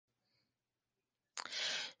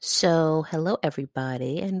So, hello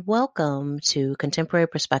everybody, and welcome to Contemporary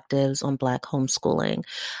Perspectives on Black Homeschooling.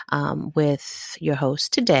 With your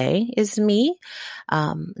host today is me,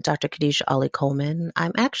 Dr. Khadijah Ali Coleman.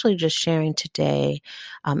 I'm actually just sharing today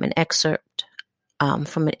an excerpt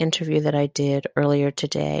from an interview that I did earlier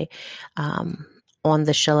today. On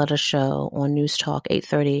the Shaletta Show on News Talk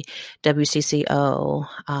 830 WCCO,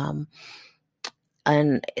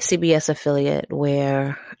 an CBS affiliate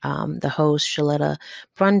where the host, Shaletta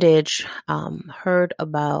Brundage, heard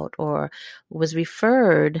about or was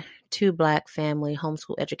referred to Black Family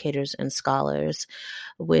Homeschool Educators and Scholars,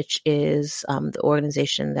 which is the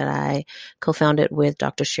organization that I co-founded with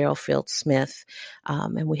Dr. Cheryl Fields Smith.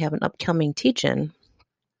 And we have an upcoming teach-in,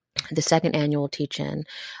 the second annual teach-in,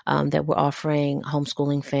 that we're offering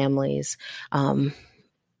homeschooling families.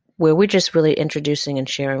 Where we're just really introducing and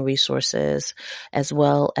sharing resources, as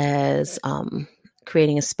well as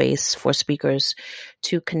creating a space for speakers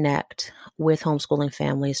to connect with homeschooling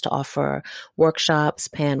families to offer workshops,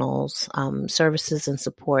 panels, services, and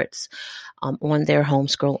supports on their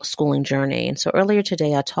homeschooling journey. And so earlier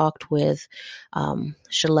today, I talked with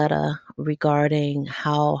Shaletta regarding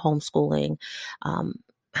how homeschooling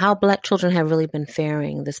how Black children have really been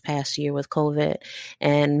faring this past year with COVID,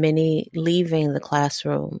 and many leaving the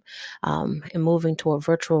classroom and moving toward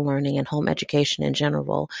virtual learning and home education in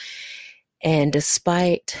general. And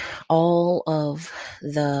despite all of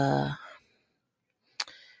the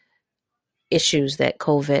issues that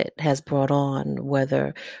COVID has brought on,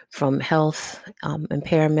 whether from health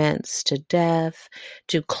impairments to death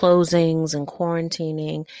to closings and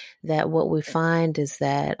quarantining, that what we find is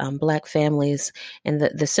that Black families, and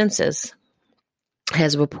the census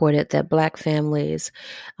has reported that Black families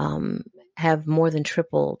have more than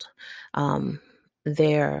tripled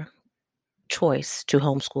their choice to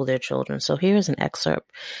homeschool their children. So here's an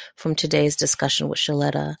excerpt from today's discussion with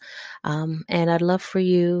Shaletta. And I'd love for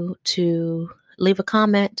you to leave a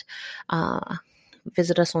comment,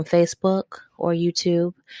 visit us on Facebook or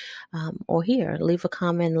YouTube, or here, leave a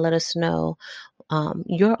comment and let us know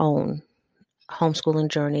your own homeschooling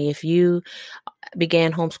journey. If you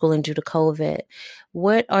began homeschooling due to COVID,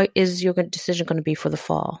 is your decision going to be for the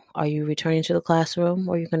fall? Are you returning to the classroom,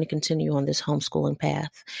 or are you going to continue on this homeschooling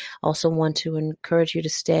path? Also want to encourage you to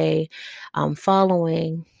stay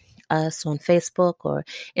following us on Facebook or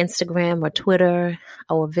Instagram or Twitter,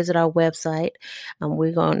 or visit our website.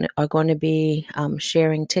 We are going to be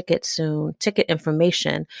sharing ticket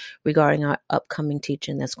information regarding our upcoming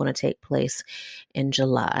teaching that's going to take place in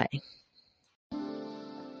July.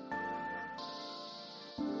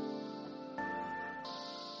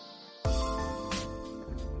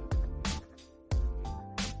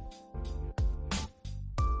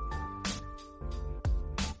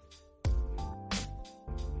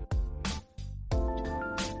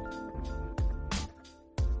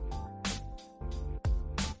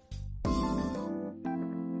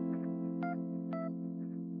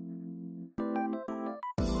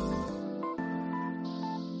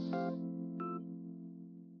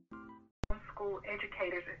 Homeschool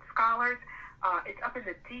Educators and Scholars. It's up in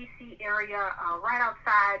the D.C. area, right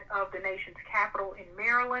outside of the nation's capital in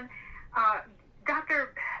Maryland.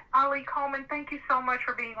 Dr. Ali Coleman, thank you so much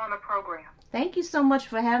for being on the program. Thank you so much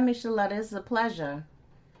for having me, Shaletta. It's a pleasure.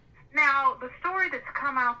 Now, the story that's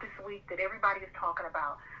come out this week that everybody is talking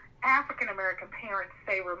about, African American parents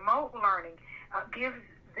say remote learning gives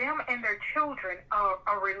them and their children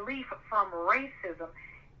a relief from racism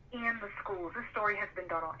in the schools. This story has been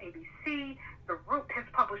done on ABC. The Root has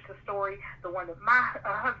published a story. The one that my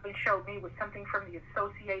husband showed me was something from the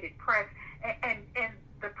Associated Press. And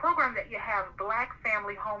the program that you have, Black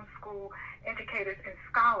Family Homeschool Educators and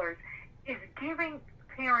Scholars, is giving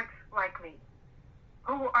parents like me,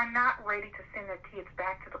 who are not ready to send their kids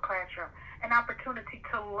back to the classroom, an opportunity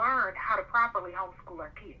to learn how to properly homeschool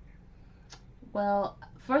our kids. Well,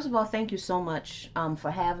 first of all, thank you so much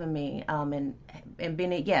for having me, and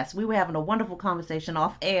being yes, we were having a wonderful conversation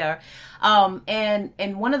off air,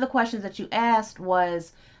 and one of the questions that you asked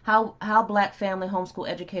was how Black Family Homeschool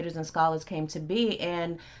Educators and Scholars came to be,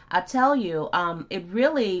 and I tell you, it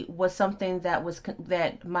really was something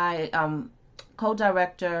that my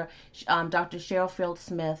co-director, Dr. Cheryl Fields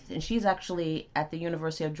Smith, and she's actually at the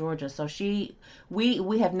University of Georgia. So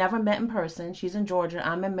we have never met in person. She's in Georgia,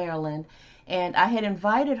 I'm in Maryland, and I had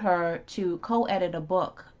invited her to co-edit a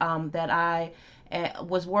book that I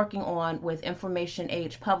was working on with Information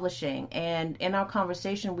Age Publishing. And in our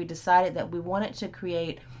conversation, we decided that we wanted to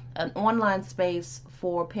create an online space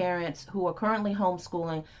for parents who are currently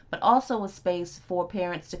homeschooling, but also a space for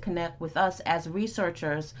parents to connect with us as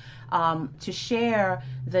researchers, to share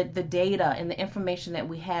the data and the information that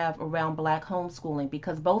we have around Black homeschooling,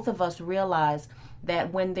 because both of us realize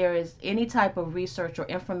that when there is any type of research or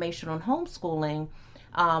information on homeschooling,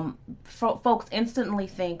 folks instantly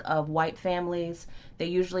think of white families. They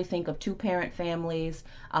usually think of two-parent families.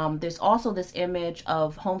 There's also this image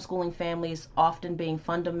of homeschooling families often being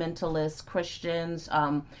fundamentalist Christians,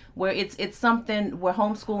 where it's something where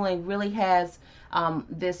homeschooling really has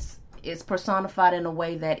this is personified in a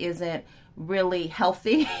way that isn't really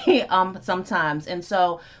healthy sometimes. And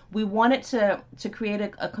so we wanted to create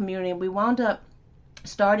a community. We wound up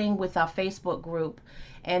starting with our Facebook group,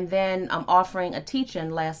 and then offering a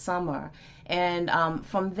teach-in last summer. And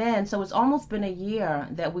from then, so it's almost been a year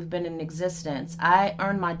that we've been in existence. I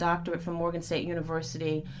earned my doctorate from Morgan State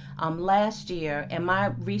University last year, and my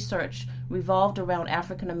research revolved around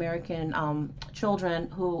African American children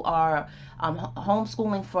who are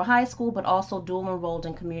homeschooling for high school, but also dual enrolled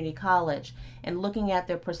in community college, and looking at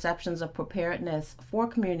their perceptions of preparedness for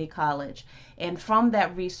community college. And from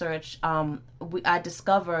that research, I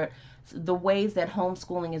discovered the ways that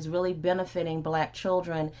homeschooling is really benefiting Black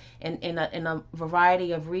children in a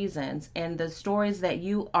variety of reasons. And the stories that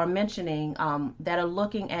you are mentioning, that are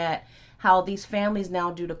looking at how these families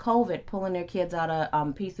now, due to COVID, pulling their kids out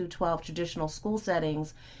of P through 12 traditional school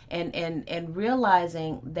settings, and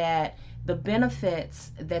realizing that the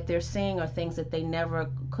benefits that they're seeing are things that they never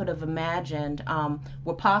could have imagined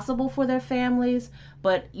were possible for their families,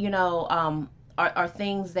 but are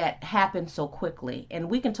things that happen so quickly. And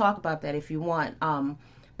we can talk about that if you want. I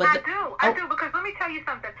do, because let me tell you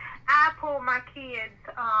something. I pulled my kids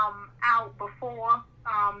out before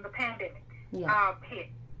the pandemic hit.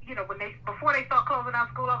 Before they start closing out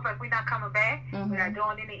school, I was like, we're not coming back. Mm-hmm. We're not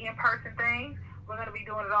doing any in-person things. We're going to be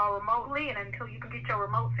doing it all remotely, and until you can get your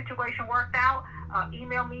remote situation worked out,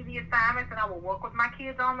 email me the assignments, and I will work with my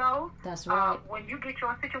kids on those. That's right. When you get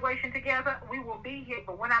your situation together, we will be here,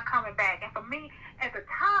 but we're not coming back. And for me, at the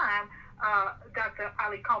time, Dr.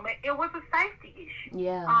 Ali Coleman, it was a safety issue.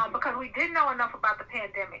 Yeah. Because we didn't know enough about the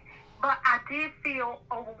pandemic. But I did feel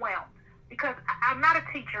overwhelmed, because I'm not a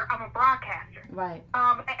teacher, I'm a broadcaster. Right.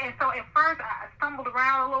 And so at first I stumbled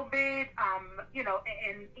around a little bit,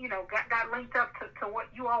 got linked up to what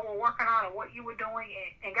you all were working on and what you were doing,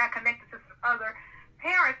 and got connected to some other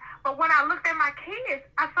parents. But when I looked at my kids,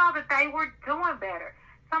 I saw that they were doing better.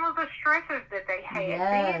 Some of the stressors that they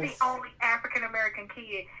had, being the only African American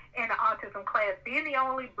kid in the autism class, being the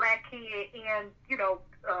only Black kid in,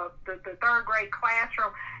 the third grade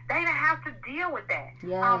classroom, they didn't have to deal with that.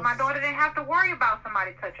 Yes. My daughter didn't have to worry about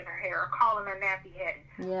somebody touching her hair or calling her nappy-headed,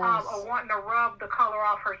 or wanting to rub the color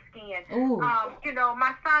off her skin.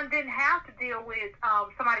 My son didn't have to deal with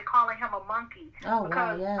somebody calling him a monkey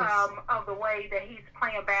because of the way that he's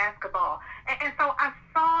playing basketball. And so I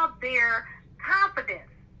saw their confidence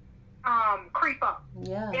creep up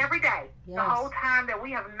every day, the whole time that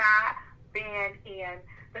we have not been in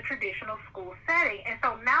the traditional school setting. And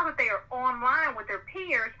so now that they are online with their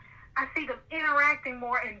peers, I see them interacting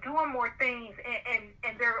more and doing more things,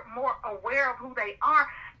 and they're more aware of who they are,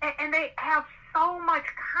 and they have so much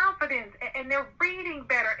confidence, and they're reading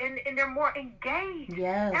better, and they're more engaged.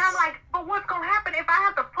 Yes. And I'm like, but what's going to happen if I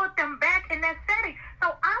have to put them back in that setting?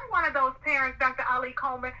 So I'm one of those parents, Dr. Ali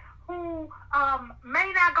Coleman, who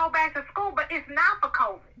may not go back to school, but it's not for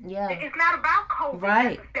COVID. Yeah. It's not about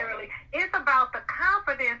COVID necessarily. It's about the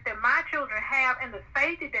confidence that my children have and the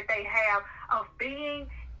safety that they have of being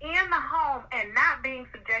in the home and not being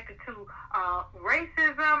subjected to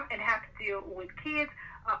racism, and have to deal with kids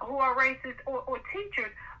who are racist, or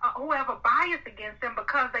teachers who have a bias against them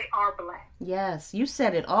because they are Black. Yes, you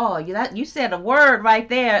said it all. You said a word right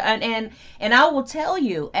there, and I will tell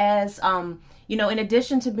you, as in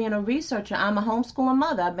addition to being a researcher, I'm a homeschooling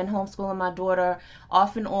mother. I've been homeschooling my daughter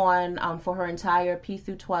off and on for her entire P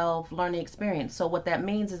through 12 learning experience. So what that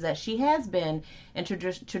means is that she has been in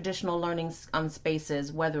traditional learning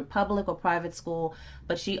spaces, whether public or private school,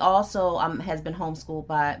 but she also has been homeschooled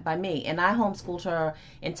by me. And I homeschooled her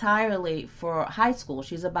entirely for high school.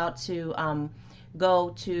 She's about to go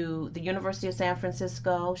to the University of San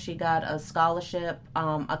Francisco. She got a scholarship,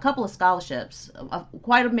 a couple of scholarships,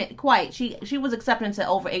 She was accepted into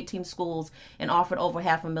over 18 schools and offered over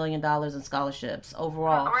 $500,000 in scholarships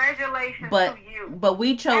overall. Congratulations to you. But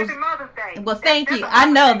we chose. Happy Mother's Day. Well, thank you. I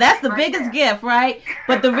know that's the biggest gift, right?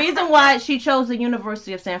 But the reason why she chose the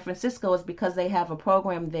University of San Francisco is because they have a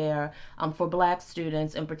program there for Black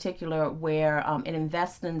students in particular, where it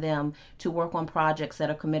invests in them to work on projects that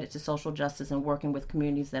are committed to social justice and work working with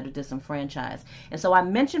communities that are disenfranchised. And so I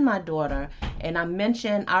mentioned my daughter, and I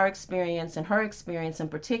mentioned our experience and her experience in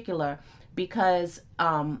particular because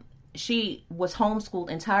she was homeschooled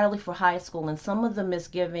entirely for high school, and some of the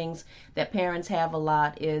misgivings that parents have a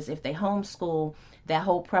lot is if they homeschool, that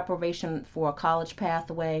whole preparation for a college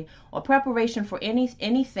pathway or preparation for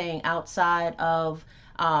anything outside of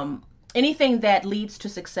anything that leads to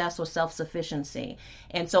success or self-sufficiency.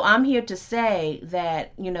 And so I'm here to say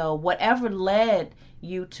that, whatever led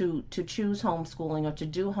you to choose homeschooling or to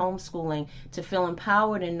do homeschooling, to feel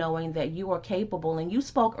empowered in knowing that you are capable. And you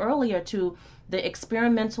spoke earlier to the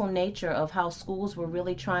experimental nature of how schools were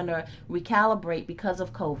really trying to recalibrate because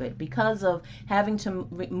of COVID, because of having to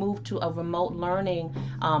move to a remote learning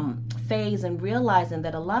phase, and realizing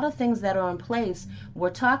that a lot of things that are in place were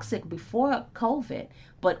toxic before COVID.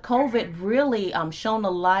 But COVID really shone a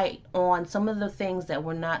light on some of the things that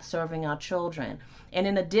were not serving our children. And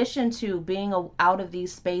in addition to being out of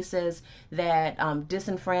these spaces that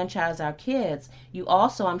disenfranchise our kids, you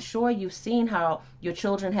also, I'm sure you've seen how your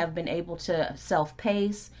children have been able to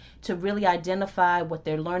self-pace, to really identify what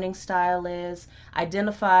their learning style is,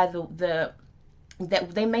 identify that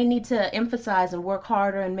they may need to emphasize and work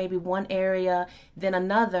harder in maybe one area than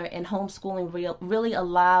another, and homeschooling really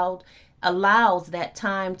allows that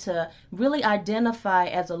time to really identify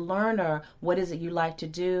as a learner what is it you like to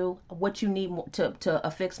do, what you need to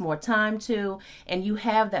affix more time to, and you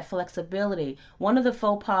have that flexibility. One of the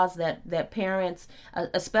faux pas that parents,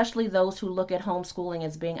 especially those who look at homeschooling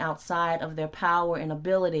as being outside of their power and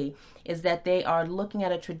ability, is that they are looking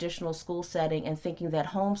at a traditional school setting and thinking that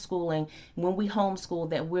homeschooling, when we homeschool,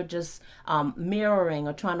 that we're just mirroring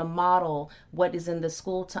or trying to model what is in the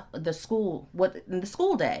school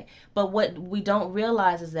day. But what we don't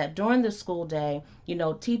realize is that during the school day,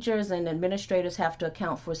 teachers and administrators have to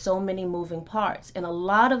account for so many moving parts. And a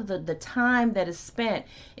lot of the time that is spent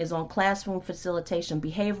is on classroom facilitation,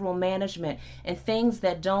 behavioral management, and things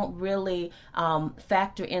that don't really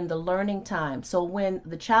factor in the learning time. So when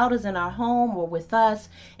the child is in our home or with us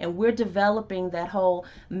and we're developing that whole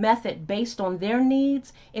method based on their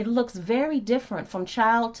needs, it looks very different from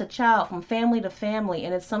child to child, from family to family.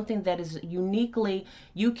 And it's something that is uniquely,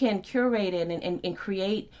 you can curate it and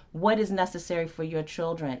create what is necessary for your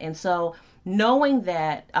children. And so knowing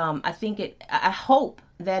that, I hope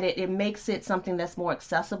that it makes it something that's more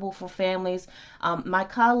accessible for families. My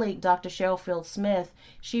colleague, Dr. Cheryl Field Smith,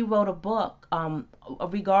 she wrote a book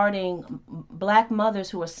regarding Black mothers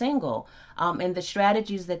who are single, and the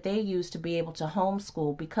strategies that they use to be able to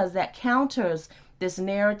homeschool, because that counters this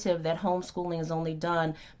narrative that homeschooling is only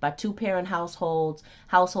done by two-parent households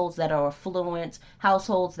that are affluent,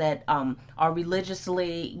 households that are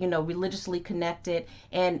religiously connected,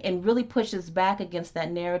 and really pushes back against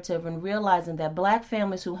that narrative, and realizing that Black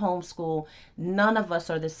families who homeschool, none of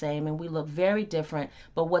us are the same, and we look very different.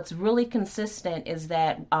 But what's really consistent is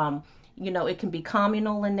that it can be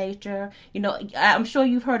communal in nature. I'm sure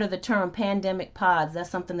you've heard of the term pandemic pods.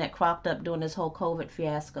 That's something that cropped up during this whole COVID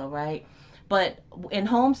fiasco, right? But in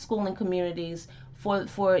homeschooling communities,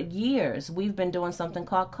 for years, we've been doing something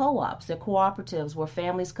called co-ops. They're cooperatives where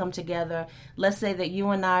families come together. Let's say that you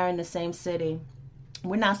and I are in the same city.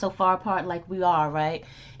 We're not so far apart like we are, right?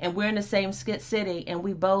 And we're in the same city, and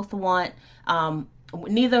we both want,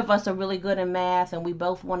 neither of us are really good in math, and we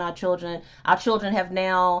both want our children have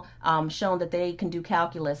now shown that they can do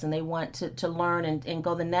calculus, and they want to learn and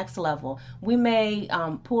go the next level. We may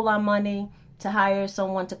pool our money to hire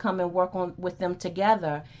someone to come and work with them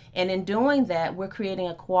together. And in doing that, we're creating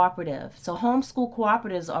a cooperative. So homeschool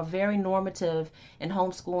cooperatives are very normative in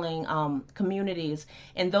homeschooling communities.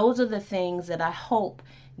 And those are the things that I hope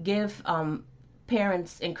give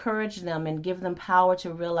parents, encourage them and give them power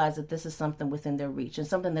to realize that this is something within their reach and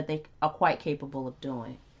something that they are quite capable of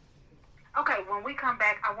doing. Okay, when we come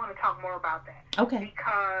back, I want to talk more about that. Okay.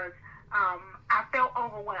 Because I felt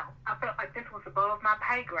overwhelmed. I felt like this was above my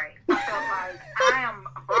pay grade. I felt like I am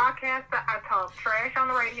a broadcaster. I talk trash on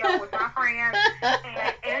the radio with my friends,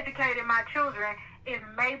 and educating my children is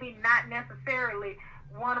maybe not necessarily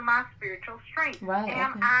one of my spiritual strengths. Right,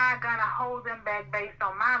 Am I going to hold them back based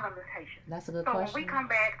on my limitations? That's a good question. So when we come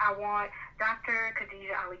back, I want Dr.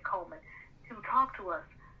 Khadijah Ali Coleman to talk to us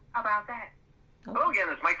about that. Okay. Hello again,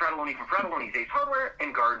 it's Mike Fratelloni from Fratelloni's Ace Hardware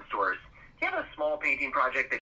and Garden Stores. Do you have a small painting project that